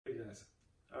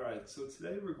All right, so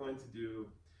today we're going to do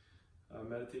a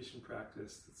meditation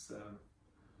practice that's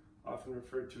often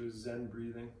referred to as Zen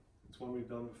breathing. It's one we've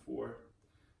done before,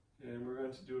 and we're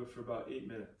going to do it for about 8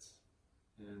 minutes.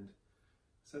 And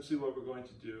essentially what we're going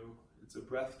to do, it's a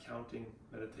breath counting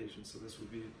meditation, so this will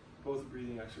be both a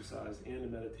breathing exercise and a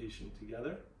meditation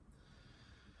together.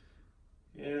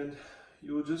 And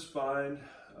you will just find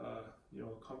a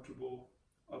comfortable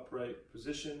upright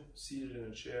position, seated in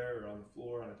a chair or on the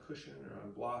floor, on a cushion or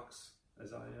on blocks,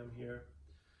 as I am here.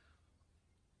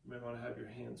 You might want to have your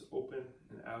hands open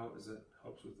and out, as it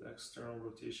helps with the external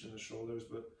rotation of the shoulders,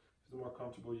 but if you're more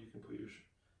comfortable, you can put your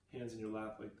hands in your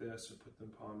lap like this or put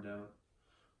them palm down,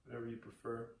 whatever you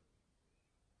prefer.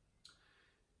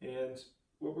 And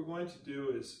what we're going to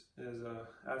do is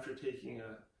after taking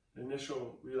an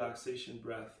initial relaxation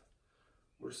breath,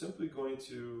 we're simply going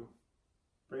to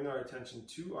bring our attention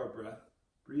to our breath,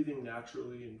 breathing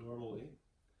naturally and normally,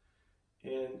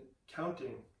 and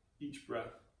counting each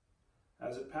breath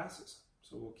as it passes.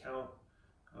 So we'll count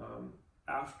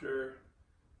after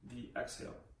the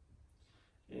exhale.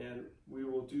 And we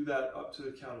will do that up to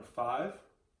the count of 5,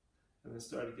 and then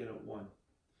start again at 1.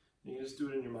 You can just do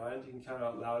it in your mind. You can count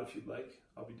out loud if you'd like.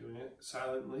 I'll be doing it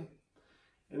silently.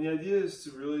 And the idea is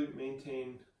to really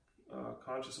maintain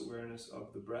conscious awareness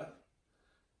of the breath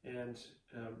and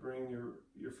bring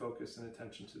your focus and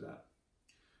attention to that,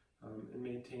 and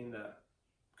maintain that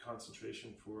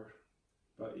concentration for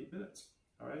about 8 minutes.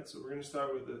 All right, so we're going to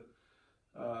start with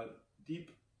a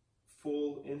deep,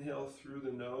 full inhale through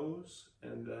the nose,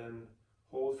 and then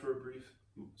hold for a brief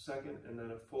second, and then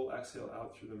a full exhale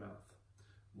out through the mouth.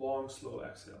 Long, slow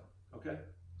exhale. Okay,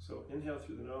 so inhale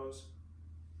through the nose.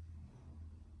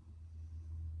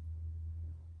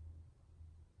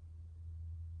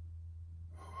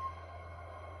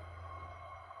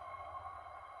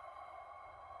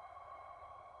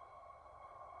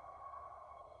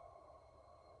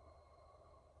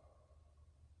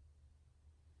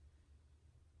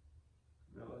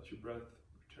 Now let your breath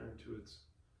return to its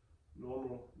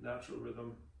normal, natural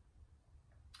rhythm,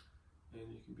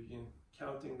 and you can begin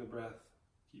counting the breath,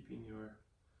 keeping your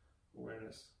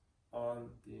awareness on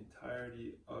the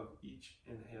entirety of each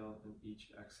inhale and each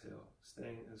exhale,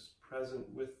 staying as present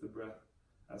with the breath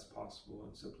as possible,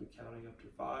 and simply counting up to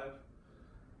 5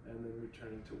 and then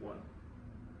returning to 1.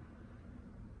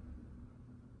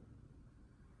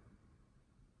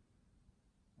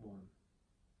 1,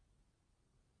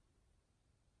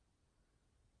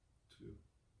 2,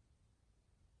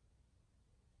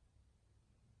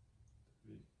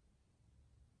 3,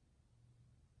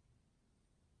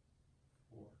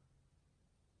 4,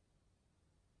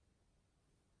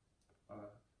 5.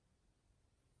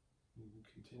 You can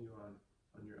continue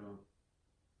on your own.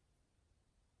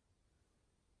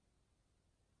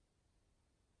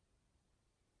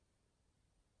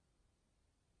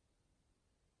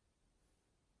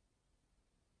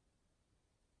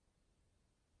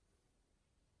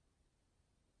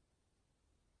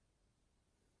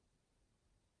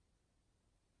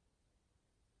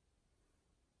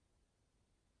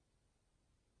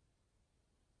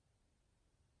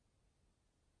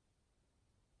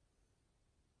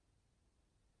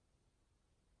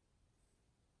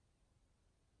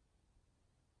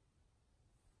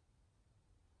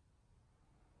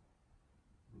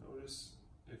 Notice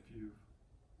if you've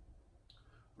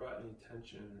brought any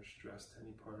tension or stress to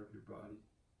any part of your body.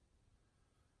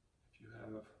 If you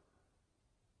have,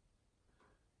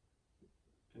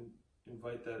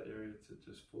 invite that area to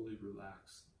just fully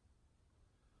relax.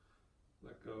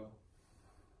 Let go.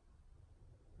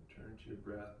 Return to your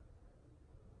breath.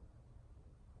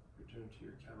 Return to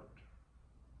your count.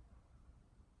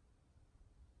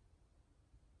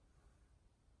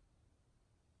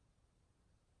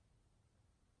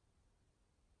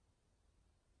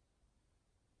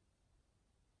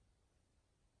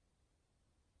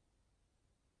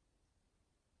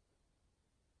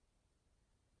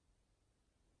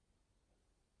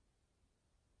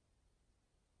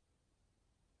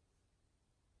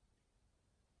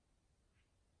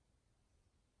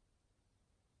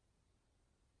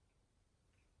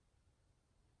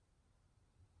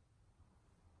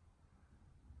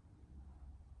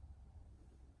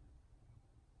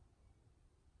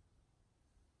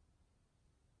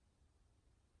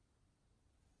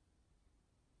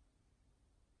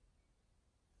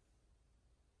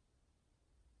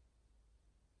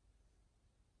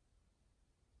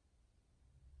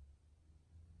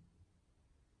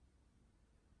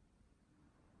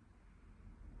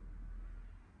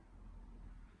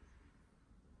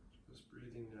 Just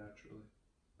breathing naturally,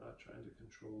 not trying to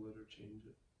control it or change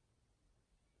it.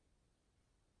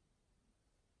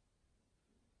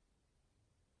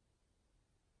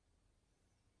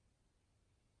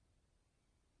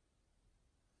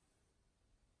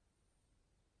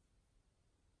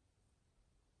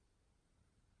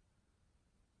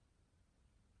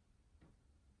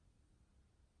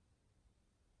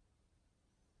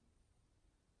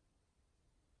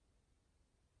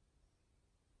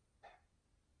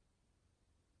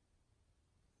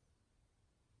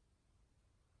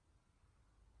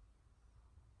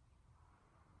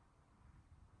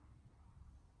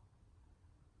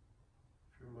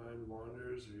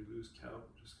 lose count,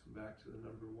 just come back to the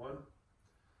number 1,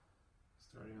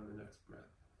 starting on the next breath.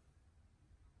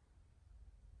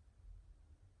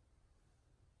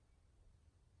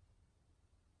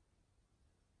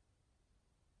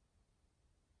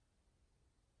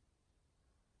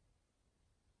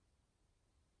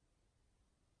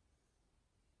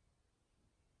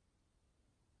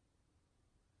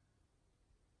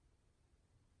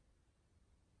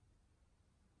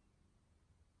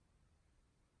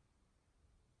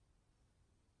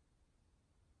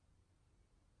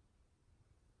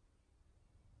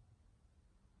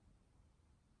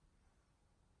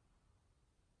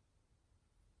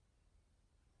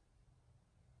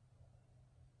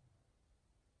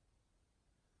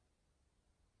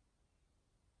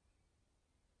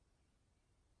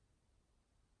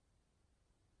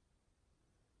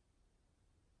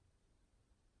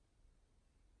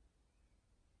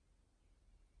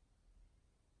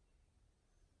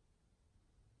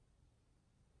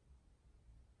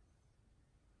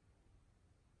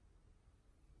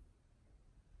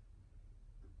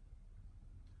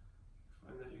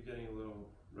 Find that you're getting a little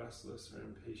restless or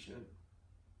impatient,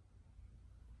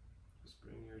 just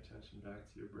bring your attention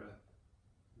back to your breath,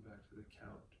 and back to the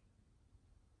count.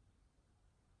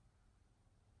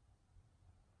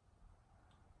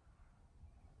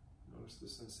 Notice the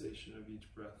sensation of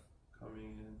each breath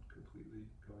coming in completely,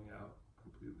 going out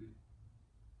completely.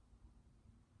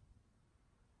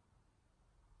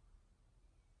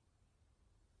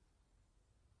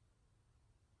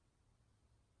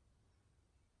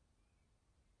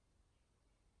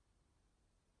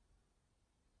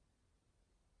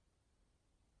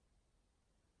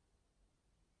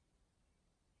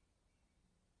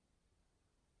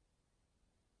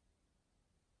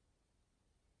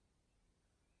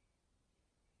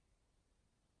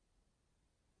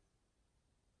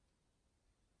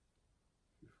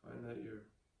 Find that you're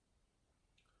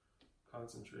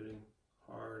concentrating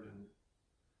hard and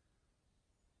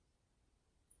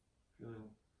feeling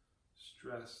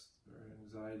stressed or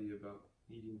anxiety about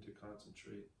needing to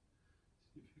concentrate.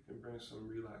 See if you can bring some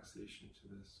relaxation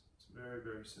to this. It's very,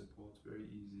 very simple. It's very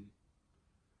easy.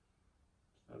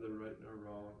 It's neither right nor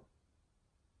wrong.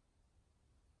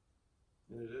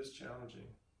 And it is challenging.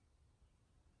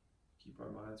 Keep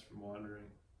our minds from wandering,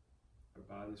 our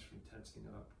bodies from tensing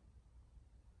up,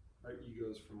 our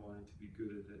egos from wanting to be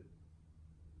good at it,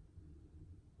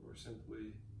 or simply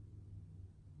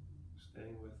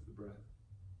staying with the breath,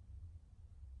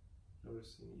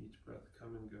 noticing each breath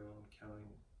come and go and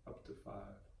counting up to 5,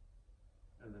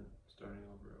 and then starting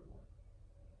over at 1.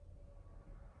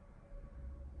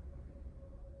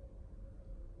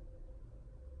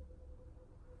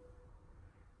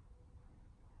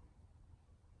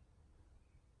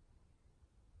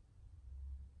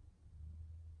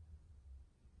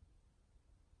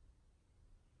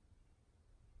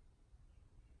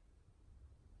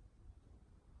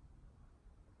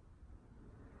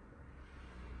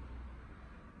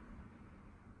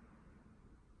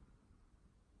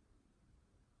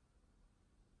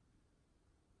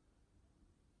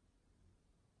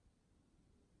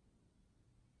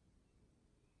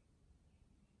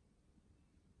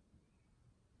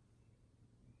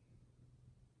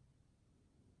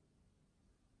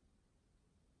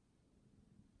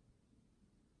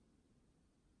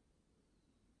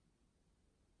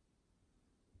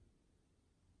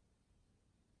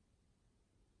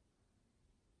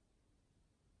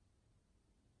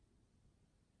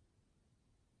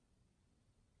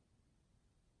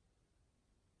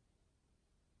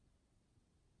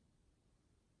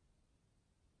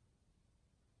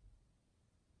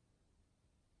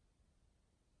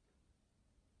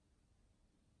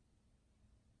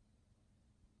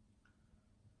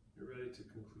 You're ready to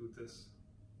conclude this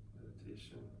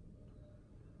meditation.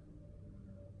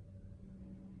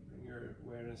 Bring your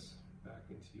awareness back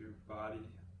into your body,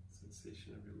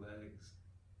 sensation of your legs,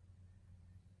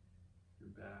 your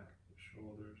back, your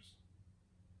shoulders,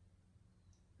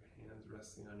 your hands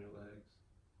resting on your legs.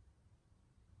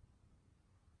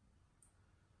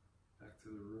 Back to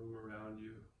the room around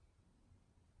you,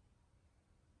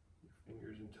 your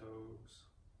fingers and toes.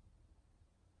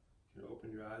 You can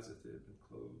open your eyes if they have been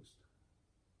closed.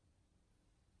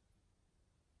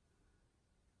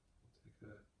 We'll take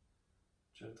a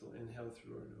gentle inhale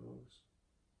through our nose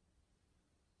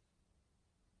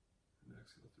and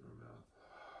exhale through our mouth.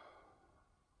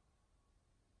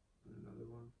 And another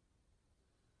one.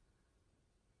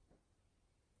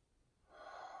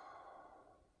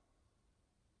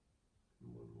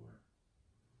 And one more.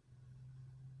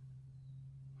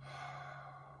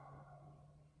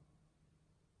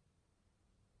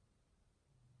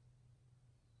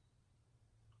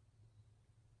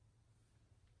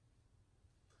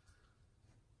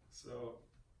 So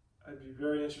I'd be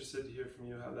very interested to hear from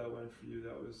you how that went for you.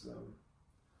 That was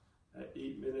at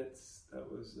 8 minutes.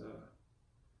 That was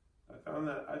I found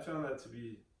that to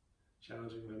be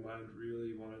challenging. My mind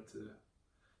really wanted to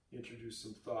introduce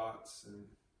some thoughts, and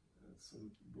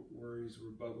some worries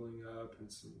were bubbling up,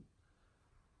 and some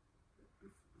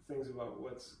things about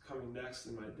what's coming next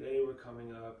in my day were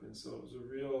coming up, and so it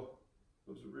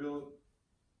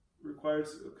required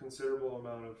a considerable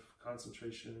amount of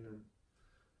concentration and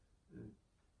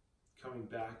coming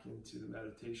back into the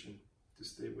meditation to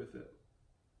stay with it.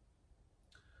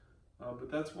 But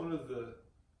that's one of the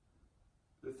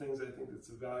things I think that's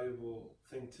a valuable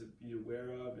thing to be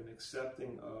aware of and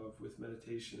accepting of with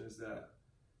meditation, is that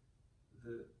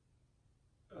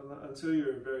until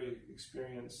you're a very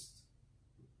experienced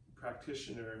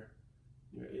practitioner,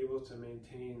 you're able to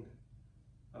maintain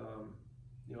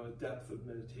a depth of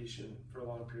meditation for a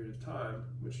long period of time,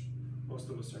 which most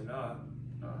of us are not.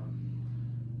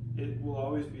 It will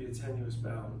always be a tenuous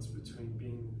balance between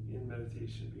being in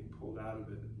meditation, being pulled out of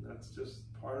it, and that's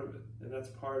just part of it. And that's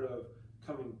part of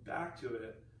coming back to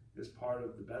it, is part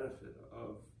of the benefit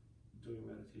of doing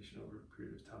meditation over a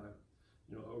period of time,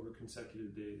 over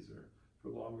consecutive days or for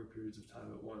longer periods of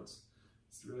time at once.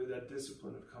 It's really that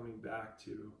discipline of coming back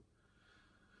to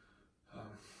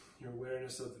your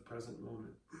awareness of the present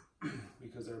moment,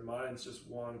 because our minds just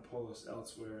want to pull us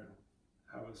elsewhere and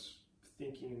have us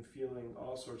thinking and feeling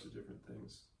all sorts of different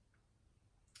things.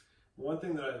 One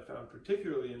thing that I found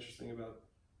particularly interesting about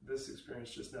this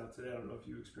experience just now today, I don't know if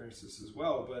you experienced this as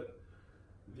well, but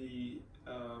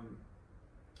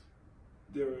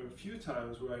there were a few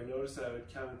times where I noticed that I would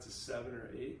count to 7 or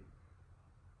 8,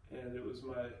 and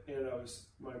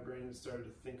my brain started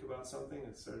to think about something.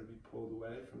 It started to be pulled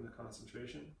away from the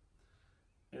concentration,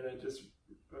 and it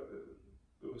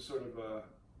was sort of a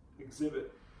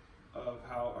exhibit of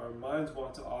how our minds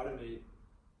want to automate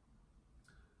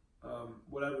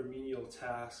whatever menial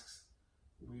tasks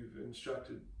we've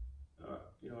instructed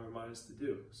our minds to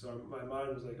do. So my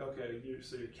mind was like, okay,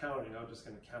 so you're counting, I'm just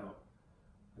going to count,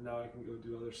 and now I can go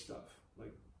do other stuff,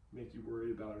 like make you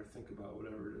worry about or think about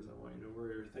whatever it is I want you to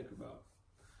worry or think about.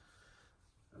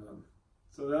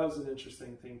 So that was an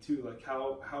interesting thing too, like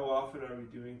how often are we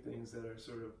doing things that are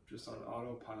sort of just on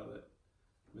autopilot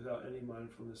without any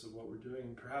mindfulness of what we're doing,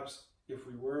 and perhaps if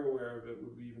we were aware of it,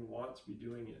 would we even want to be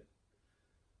doing it?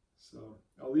 So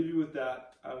I'll leave you with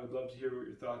that. I would love to hear what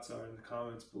your thoughts are in the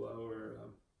comments below, or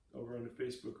over in the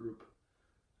Facebook group.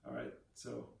 All right,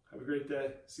 so have a great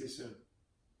day. See you soon.